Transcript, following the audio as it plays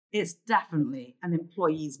it's definitely an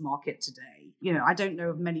employee's market today. I don't know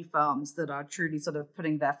of many firms that are truly sort of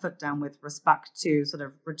putting their foot down with respect to sort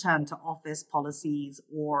of return to office policies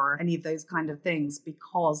or any of those kind of things,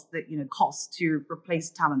 because the cost to replace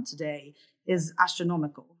talent today is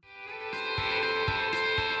astronomical.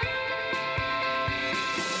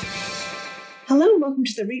 Hello and welcome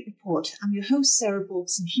to the REIT Report. I'm your host, Sarah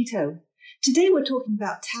Borgson-Hito. Today we're talking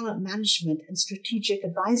about talent management and strategic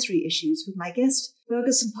advisory issues with my guest,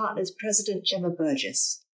 Ferguson Partners President Gemma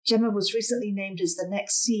Burgess. Gemma was recently named as the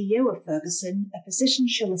next CEO of Ferguson, a position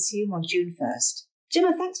she'll assume on June 1st.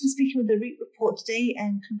 Gemma, thanks for speaking with the REIT Report today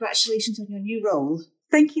and congratulations on your new role.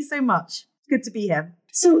 Thank you so much. Good to be here.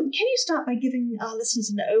 So can you start by giving our listeners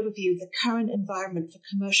an overview of the current environment for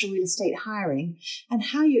commercial real estate hiring and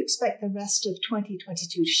how you expect the rest of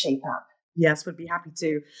 2022 to shape up? Yes, would be happy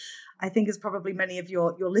to. I think, as probably many of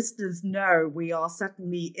your listeners know, we are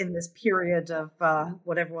certainly in this period of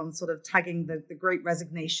what everyone's sort of tagging the Great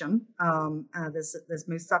Resignation. There's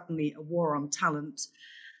most certainly a war on talent.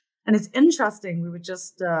 And it's interesting. We were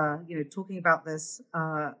just, talking about this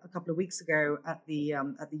a couple of weeks ago at the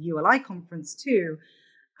ULI conference too,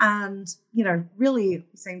 and really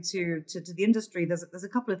saying to the industry, there's a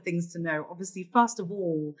couple of things to know. Obviously, first of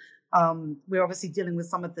all, we're obviously dealing with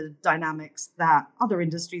some of the dynamics that other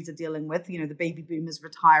industries are dealing with. The baby boomers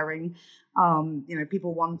retiring,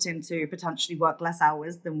 people wanting to potentially work less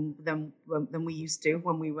hours than we used to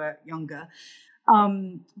when we were younger.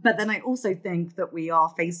 But then I also think that we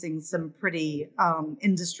are facing some pretty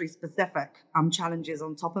industry-specific challenges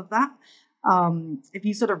on top of that. If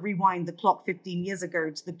you sort of rewind the clock 15 years ago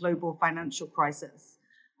to the global financial crisis,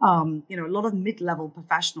 a lot of mid-level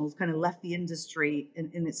professionals kind of left the industry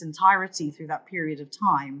in its entirety through that period of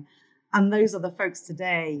time. And those are the folks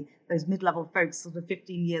today, those mid-level folks sort of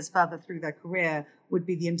 15 years further through their career would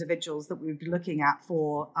be the individuals that we would be looking at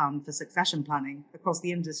for succession planning across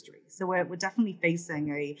the industry. So we're definitely facing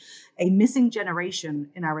a missing generation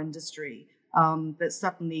in our industry that's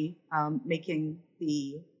certainly making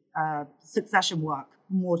the succession work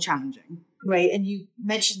more challenging. Great. And you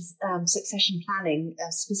mentioned succession planning,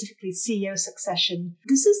 specifically CEO succession.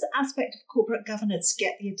 Does this aspect of corporate governance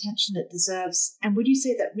get the attention it deserves? And would you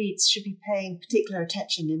say that REITs should be paying particular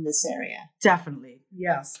attention in this area? Definitely,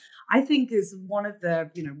 yes. I think is one of the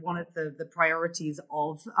priorities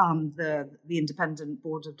of the independent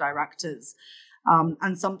board of directors.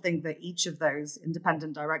 And something that each of those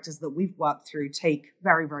independent directors that we've worked through take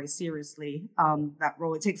very, very seriously. That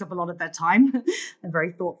role, it takes up a lot of their time. They're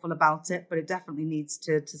very thoughtful about it, but it definitely needs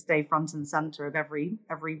to stay front and center of every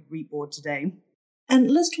REIT board today. And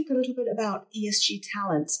let's talk a little bit about ESG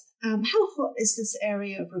talent. How hot is this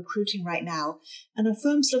area of recruiting right now? And are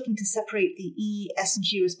firms looking to separate the E, S, and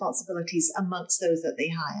G responsibilities amongst those that they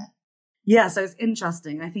hire? Yeah, so it's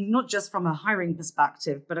interesting. I think not just from a hiring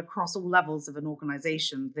perspective, but across all levels of an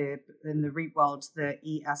organization, in the REIT world, the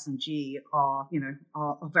E, S, and G are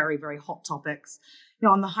very, very hot topics.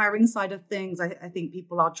 On the hiring side of things, I think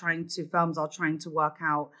firms are trying to work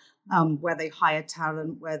out where they hire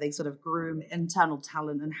talent, where they sort of groom internal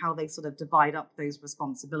talent, and how they sort of divide up those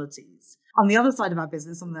responsibilities. On the other side of our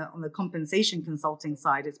business, on the compensation consulting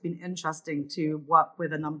side, it's been interesting to work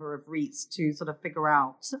with a number of REITs to sort of figure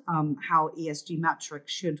out how ESG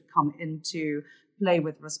metrics should come into play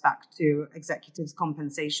with respect to executives'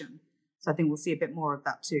 compensation. So I think we'll see a bit more of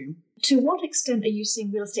that too. To what extent are you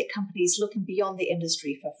seeing real estate companies looking beyond the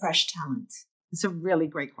industry for fresh talent? It's a really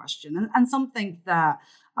great question, and something that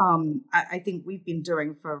I think we've been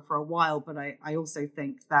doing for a while, but I also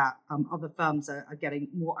think that other firms are getting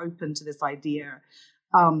more open to this idea.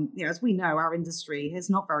 As we know, our industry is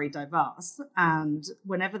not very diverse, and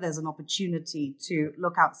whenever there's an opportunity to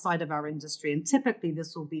look outside of our industry, and typically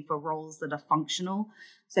this will be for roles that are functional.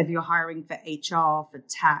 So if you're hiring for HR, for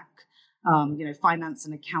tech, finance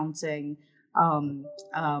and accounting,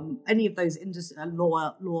 any of those industries,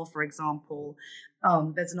 law, for example,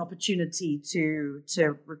 there's an opportunity to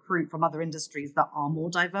recruit from other industries that are more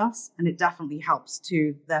diverse, and it definitely helps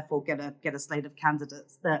to therefore get a slate of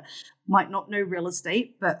candidates that might not know real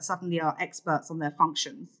estate, but certainly are experts on their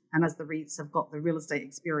functions. And as the REITs have got the real estate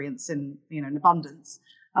experience in abundance,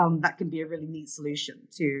 that can be a really neat solution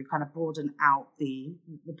to kind of broaden out the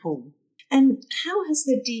pool. And how has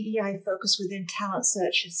the DEI focus within talent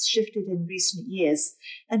searches shifted in recent years?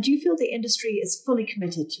 And do you feel the industry is fully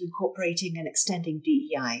committed to incorporating and extending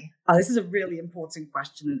DEI? This is a really important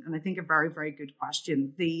question, and I think a very, very good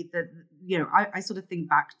question. I sort of think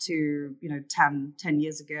back to 10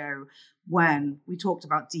 years ago when we talked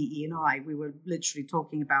about DE&I. We were literally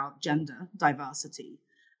talking about gender diversity.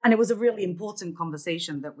 And it was a really important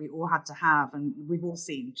conversation that we all had to have. And we've all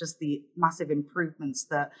seen just the massive improvements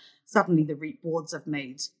that suddenly the REIT boards have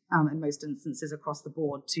made in most instances across the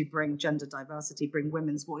board to bring gender diversity, bring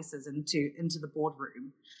women's voices into the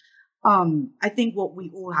boardroom. I think what we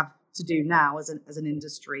all have to do now as an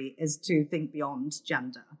industry is to think beyond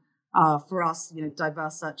gender. For us,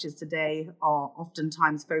 diverse searches today are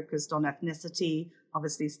oftentimes focused on ethnicity,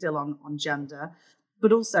 obviously still on gender,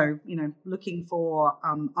 but also, looking for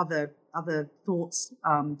other thoughts,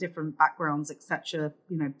 different backgrounds, etc.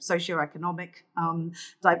 Socioeconomic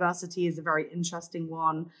diversity is a very interesting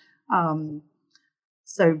one.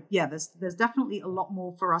 So yeah, there's definitely a lot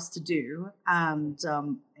more for us to do, and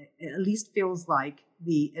it at least feels like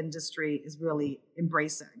the industry is really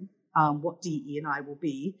embracing what DE&I will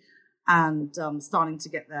be, and starting to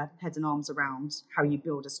get their heads and arms around how you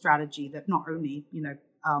build a strategy that not only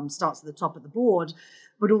starts at the top of the board,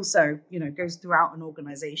 but also goes throughout an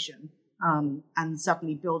organization, and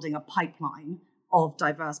certainly building a pipeline of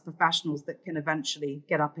diverse professionals that can eventually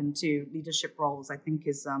get up into leadership roles. I think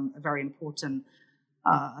is a very important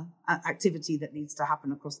activity that needs to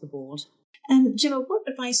happen across the board. And Gemma, what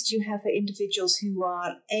advice do you have for individuals who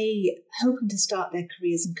are A, hoping to start their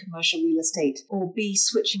careers in commercial real estate, or B,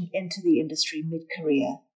 switching into the industry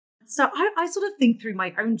mid-career? So I sort of think through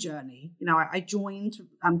my own journey. I joined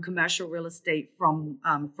commercial real estate from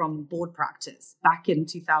board practice back in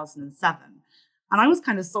 2007. And I was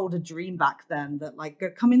kind of sold a dream back then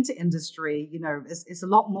that come into industry, it's a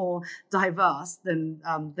lot more diverse than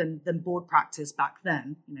board practice back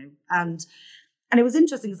then, and it was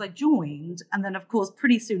interesting because I joined, and then of course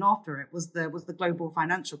pretty soon after it was the global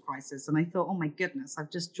financial crisis, and I thought, oh my goodness,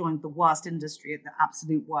 I've just joined the worst industry at the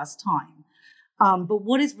absolute worst time. But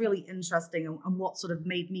what is really interesting and what sort of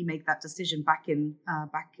made me make that decision back in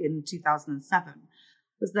 2007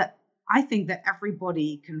 was that I think that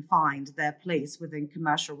everybody can find their place within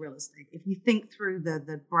commercial real estate. If you think through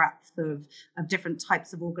the breadth of different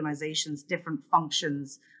types of organizations, different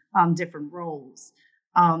functions, different roles,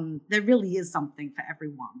 there really is something for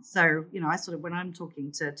everyone. So, I sort of, when I'm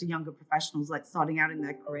talking to younger professionals, like starting out in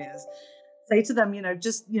their careers, say to them,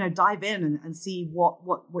 just, dive in and see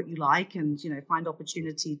what you like, and, find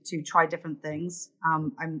opportunity to try different things.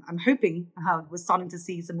 I'm hoping we're starting to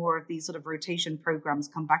see some more of these sort of rotation programs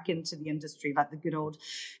come back into the industry, like the good old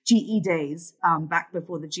GE days, back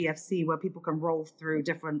before the GFC, where people can roll through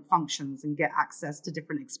different functions and get access to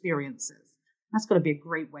different experiences. That's got to be a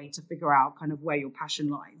great way to figure out kind of where your passion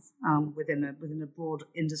lies within a broad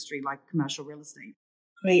industry like commercial real estate.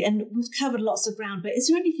 Great. And we've covered lots of ground, but is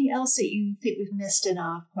there anything else that you think we've missed in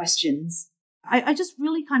our questions? I just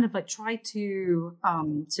really kind of try to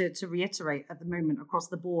reiterate at the moment across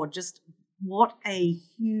the board just what a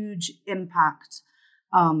huge impact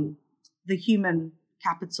the human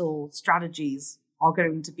capital strategies are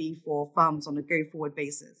going to be for firms on a go-forward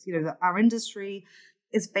basis. That our industry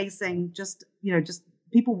is facing just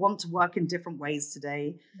people want to work in different ways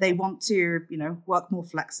today. They want to, work more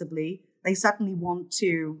flexibly. They certainly want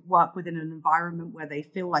to work within an environment where they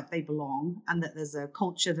feel like they belong, and that there's a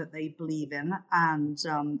culture that they believe in, and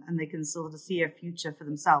they can sort of see a future for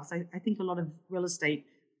themselves. I think a lot of real estate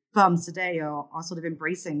firms today are sort of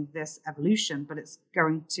embracing this evolution, but it's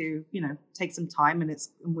going to, take some time, and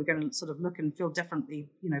we're going to sort of look and feel differently,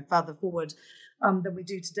 further forward than we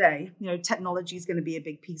do today. Technology is going to be a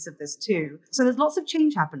big piece of this too. So there's lots of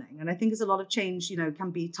change happening, and I think there's a lot of change,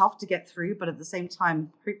 can be tough to get through, but at the same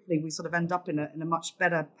time, hopefully we sort of end up in a much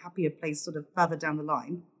better, happier place sort of further down the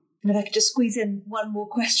line. And if I could just squeeze in one more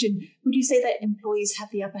question, would you say that employees have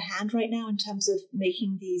the upper hand right now in terms of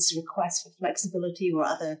making these requests for flexibility or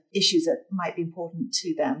other issues that might be important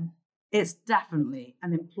to them? It's definitely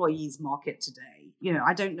an employee's market today.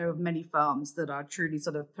 I don't know of many firms that are truly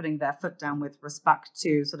sort of putting their foot down with respect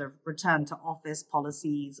to sort of return to office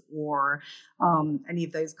policies or any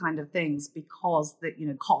of those kind of things, because the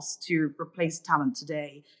cost to replace talent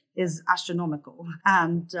today is astronomical,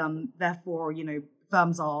 and therefore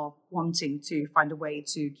firms are wanting to find a way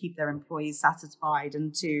to keep their employees satisfied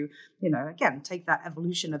and to, again, take that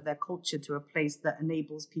evolution of their culture to a place that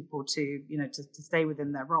enables people to, to stay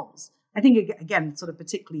within their roles. I think, again, sort of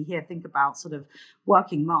particularly here, think about sort of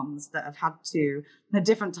working mums that have had to, at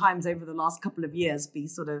different times over the last couple of years, be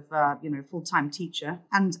sort of, full-time teacher.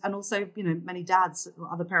 And also, many dads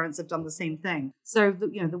or other parents have done the same thing. So,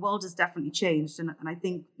 the world has definitely changed. And I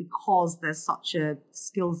think because there's such a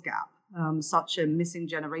skills gap, such a missing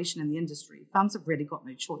generation in the industry, firms have really got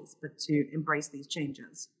no choice but to embrace these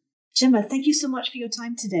changes. Gemma, thank you so much for your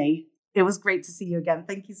time today. It was great to see you again.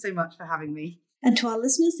 Thank you so much for having me. And to our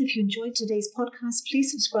listeners, if you enjoyed today's podcast,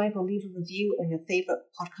 please subscribe or leave a review on your favorite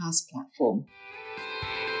podcast platform.